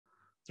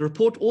The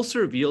report also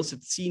reveals that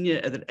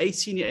a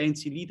senior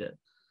ANC leader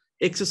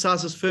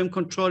exercises firm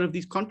control of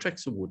these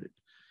contracts awarded.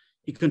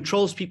 He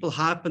controls people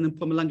high up in the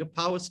Mpumalanga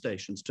power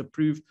stations to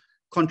approve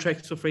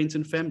contracts for friends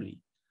and family.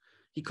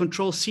 He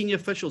controls senior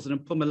officials in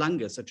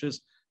Mpumalanga, such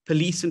as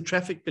police and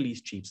traffic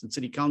police chiefs and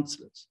city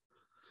councillors.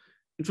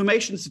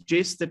 Information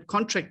suggests that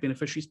contract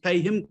beneficiaries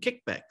pay him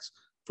kickbacks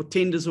for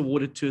tenders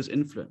awarded to his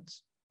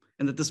influence,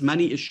 and that this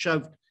money is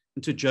shoved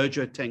into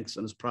Jojo tanks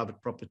on his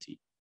private property.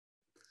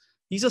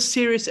 These are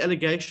serious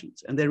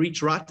allegations, and they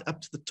reach right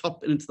up to the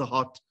top and into the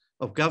heart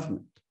of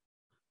government.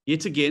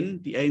 Yet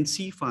again, the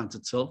ANC finds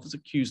itself as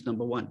accused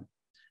number one.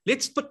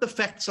 Let's put the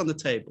facts on the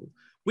table.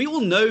 We all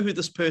know who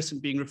this person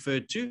being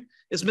referred to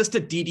is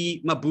Mr.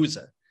 David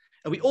Mabuza.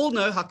 And we all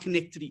know how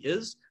connected he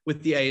is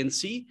with the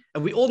ANC.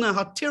 And we all know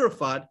how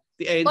terrified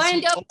the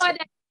ANC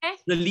is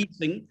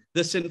releasing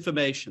this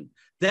information.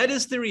 That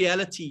is the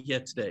reality here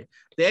today.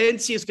 The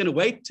ANC is going to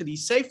wait till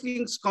he's safely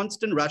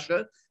ensconced in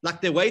Russia, like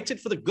they waited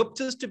for the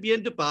Guptas to be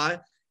in Dubai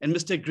and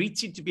Mr.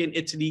 Grizi to be in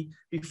Italy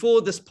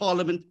before this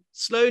parliament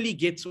slowly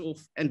gets off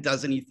and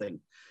does anything.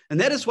 And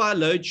that is why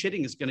load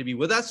shedding is going to be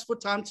with us for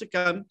time to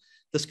come.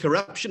 This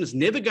corruption is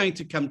never going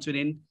to come to an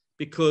end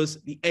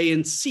because the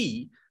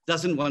ANC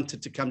doesn't want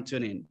it to come to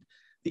an end.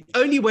 The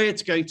only way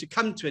it's going to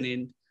come to an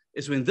end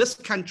is when this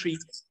country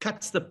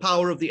cuts the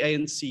power of the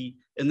ANC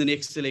in the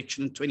next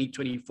election in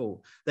 2024.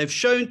 They've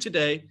shown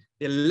today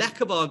their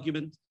lack of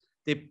argument,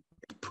 their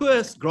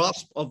poor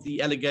grasp of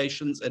the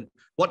allegations and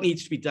what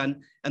needs to be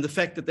done, and the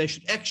fact that they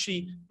should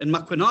actually, in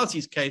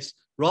Makwenazi's case,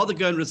 rather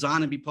go and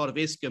resign and be part of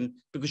Eskom,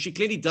 because she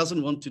clearly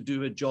doesn't want to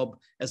do her job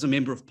as a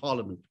member of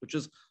parliament, which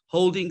is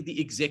holding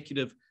the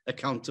executive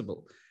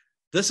accountable.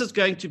 This is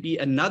going to be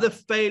another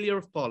failure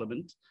of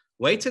parliament.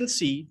 Wait and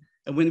see.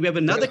 And when we have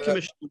another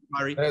commission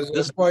inquiry,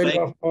 this will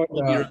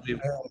be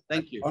reviewed.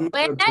 Thank you. Well,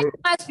 that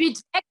must be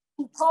taken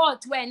to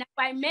court when,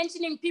 by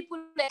mentioning people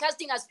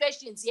casting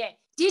aspersions here.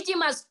 DG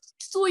must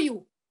sue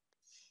you.